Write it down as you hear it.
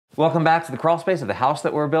Welcome back to the crawl space of the house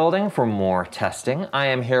that we're building for more testing. I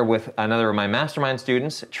am here with another of my Mastermind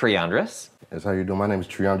students, Treondras. That's how you doing. My name is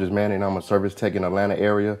Treondras Manning. I'm a service tech in the Atlanta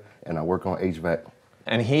area, and I work on HVAC.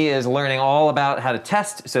 And he is learning all about how to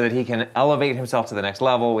test so that he can elevate himself to the next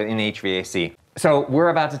level within HVAC. So we're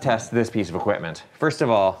about to test this piece of equipment. First of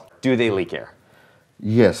all, do they leak air?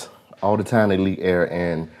 Yes, all the time they leak air,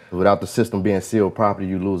 and without the system being sealed properly,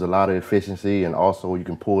 you lose a lot of efficiency, and also you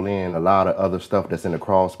can pull in a lot of other stuff that's in the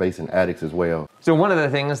crawl space and attics as well. So one of the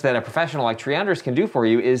things that a professional like Treondras can do for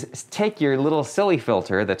you is take your little silly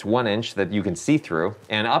filter that's 1 inch that you can see through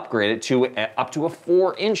and upgrade it to up to a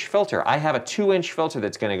 4-inch filter. I have a 2-inch filter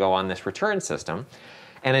that's going to go on this return system,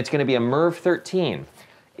 and it's going to be a MERV 13.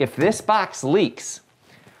 If this box leaks,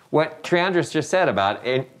 what Treondras just said about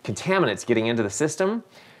contaminants getting into the system,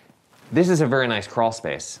 this is a very nice crawl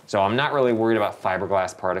space. So I'm not really worried about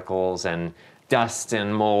fiberglass particles and dust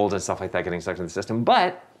and mold and stuff like that getting stuck in the system.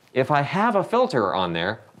 But if I have a filter on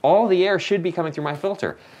there, all the air should be coming through my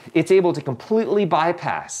filter. It's able to completely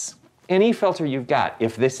bypass any filter you've got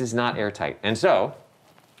if this is not airtight. And so,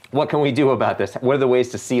 what can we do about this? What are the ways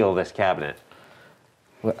to seal this cabinet?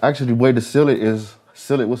 Well, actually, the way to seal it is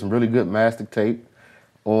seal it with some really good mastic tape,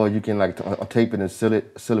 or you can like tape it and seal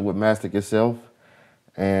it with mastic itself.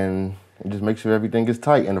 And just make sure everything is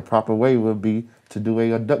tight. And the proper way would be to do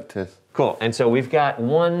a duct test. Cool. And so we've got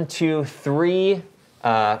 1, 2, 3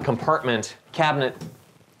 compartment cabinet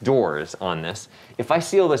doors on this. If I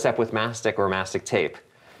seal this up with mastic or mastic tape,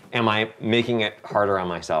 am I making it harder on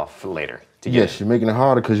myself later to get Yes, you're making it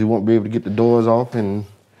harder because you won't be able to get the doors off. And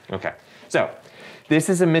okay. So this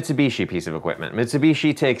is a Mitsubishi piece of equipment.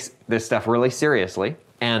 Mitsubishi takes this stuff really seriously.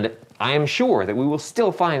 And I am sure that we will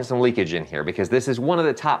still find some leakage in here because this is one of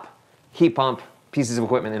the top heat pump pieces of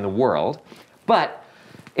equipment in the world. But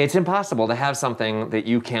it's impossible to have something that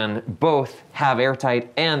you can both have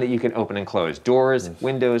airtight and that you can open and close. Doors,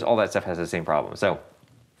 windows, all that stuff has the same problem. So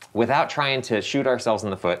without trying to shoot ourselves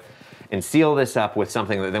in the foot and seal this up with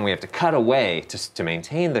something that then we have to cut away to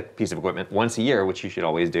maintain the piece of equipment once a year, which you should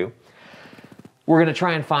always do, we're going to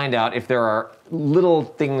try and find out if there are little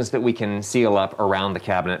things that we can seal up around the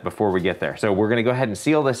cabinet before we get there. So we're going to go ahead and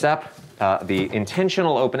seal this up. The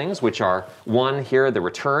intentional openings, which are one here, the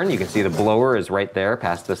return. You can see the blower is right there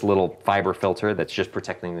past this little fiber filter that's just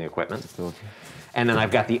protecting the equipment. And then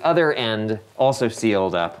I've got the other end also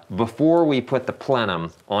sealed up before we put the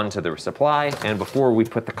plenum onto the supply and before we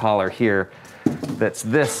put the collar here. That's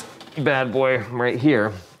this bad boy right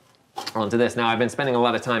here onto this. Now I've been spending a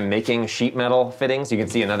lot of time making sheet metal fittings. You can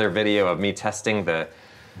see another video of me testing the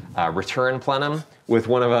return plenum with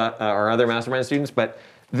one of our other Mastermind students, but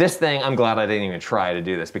this thing, I'm glad I didn't even try to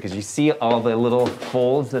do this because you see all the little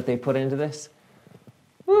folds that they put into this?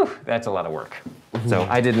 Whew, that's a lot of work. So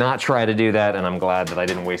I did not try to do that and I'm glad that I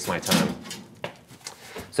didn't waste my time.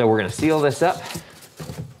 So we're gonna seal this up.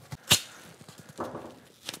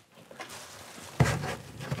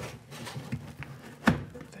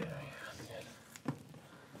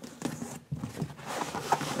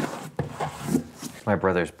 My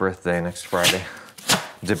brother's birthday next Friday.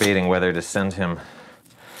 Debating whether to send him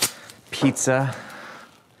pizza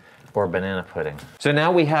or banana pudding. So now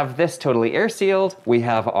we have this totally air sealed. We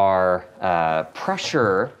have our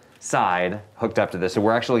pressure side hooked up to this. So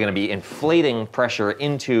we're actually gonna be inflating pressure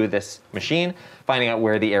into this machine, finding out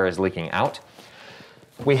where the air is leaking out.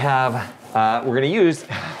 We have, we're gonna use,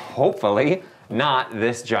 hopefully, not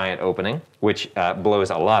this giant opening, which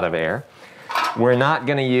blows a lot of air. We're not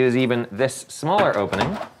gonna use even this smaller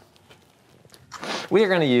opening. We are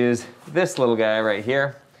gonna use this little guy right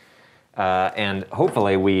here. And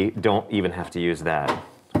hopefully we don't even have to use that.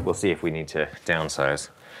 We'll see if we need to downsize.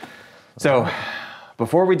 So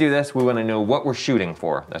before we do this, we wanna know what we're shooting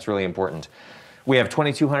for. That's really important. We have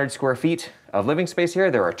 2,200 square feet of living space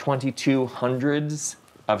here. There are 2,200s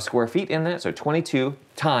of square feet in that. So 22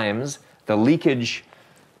 times the leakage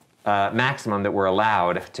maximum that we're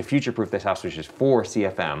allowed to future-proof this house, which is 4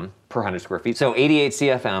 CFM per 100 square feet. So 88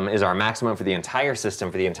 CFM is our maximum for the entire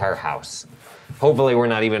system, for the entire house. Hopefully we're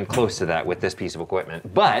not even close to that with this piece of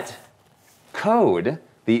equipment. But code,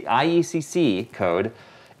 the IECC code,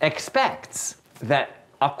 expects that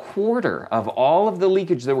 1/4 of all of the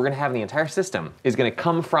leakage that we're gonna have in the entire system is gonna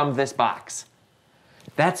come from this box.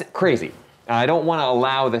 That's crazy. I don't want to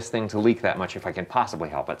allow this thing to leak that much if I can possibly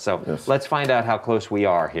help it. So let's find out how close we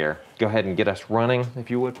are here. Go ahead and get us running, if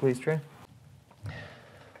you would, please, Trey.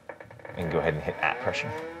 And go ahead and hit at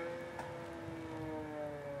pressure.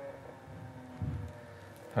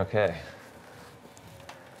 Okay.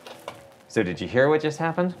 So did you hear what just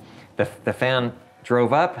happened? The fan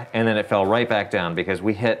drove up and then it fell right back down because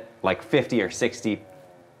we hit like 50 or 60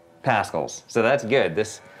 pascals. So that's good.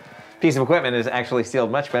 This piece of equipment is actually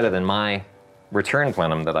sealed much better than my return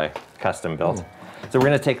plenum that I custom built. So we're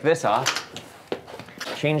gonna take this off,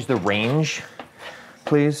 change the range,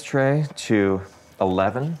 please, Trey, to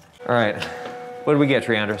 11. All right, what did we get,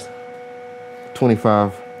 Treondras?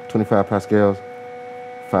 25 pascals,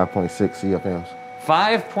 5.6 CFMs.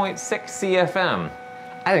 5.6 CFM.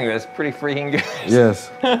 I think that's pretty freaking good.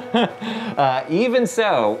 Yes. Even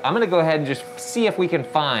so, I'm gonna go ahead and just see if we can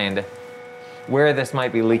find where this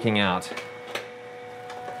might be leaking out.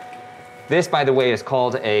 This, by the way, is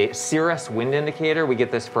called a Cirrus wind indicator. We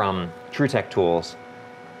get this from Retrotec tools.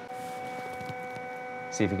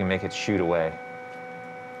 See if you can make it shoot away.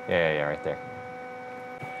 Yeah, right there.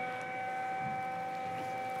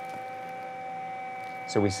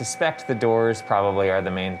 So we suspect the doors probably are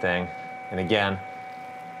the main thing. And again,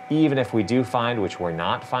 even if we do find, which we're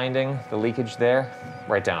not finding, the leakage there,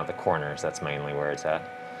 right down at the corners, that's mainly where it's at.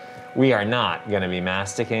 We are not gonna be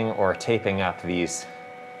masticing or taping up these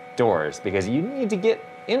doors because you need to get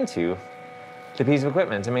into the piece of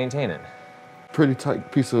equipment to maintain it. Pretty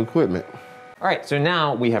tight piece of equipment. All right, so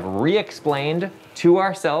now we have re-explained to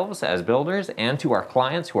ourselves as builders and to our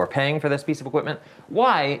clients who are paying for this piece of equipment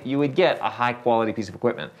why you would get a high quality piece of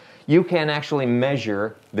equipment. You can actually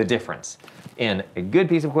measure the difference in a good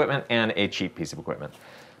piece of equipment and a cheap piece of equipment.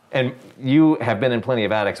 And you have been in plenty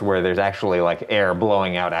of attics where there's actually like air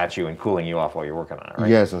blowing out at you and cooling you off while you're working on it,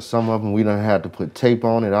 right? Yes, and some of them we done had to put tape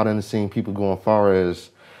on it. I done seen people going far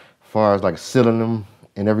as like sealing them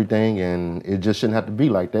and everything, and it just shouldn't have to be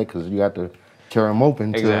like that because you got to tear them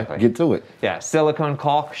open to get to it. Yeah, silicone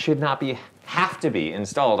caulk should not have to be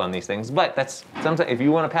installed on these things, but that's sometimes if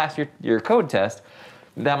you want to pass your code test,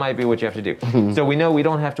 that might be what you have to do. So we know we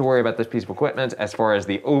don't have to worry about this piece of equipment as far as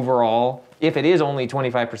the overall. If it is only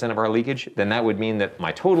 25% of our leakage, then that would mean that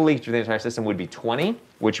my total leakage of the entire system would be 20,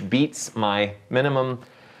 which beats my minimum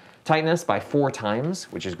tightness by 4 times,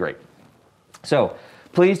 which is great. So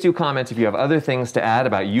please do comment if you have other things to add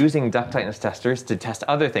about using duct tightness testers to test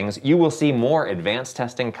other things. You will see more advanced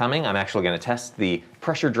testing coming. I'm actually going to test the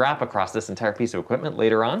pressure drop across this entire piece of equipment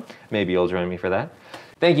later on. Maybe you'll join me for that.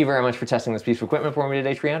 Thank you very much for testing this piece of equipment for me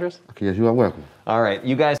today, Treondras. Okay, yes, you are welcome. All right,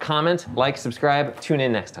 you guys comment, like, subscribe, tune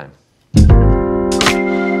in next time.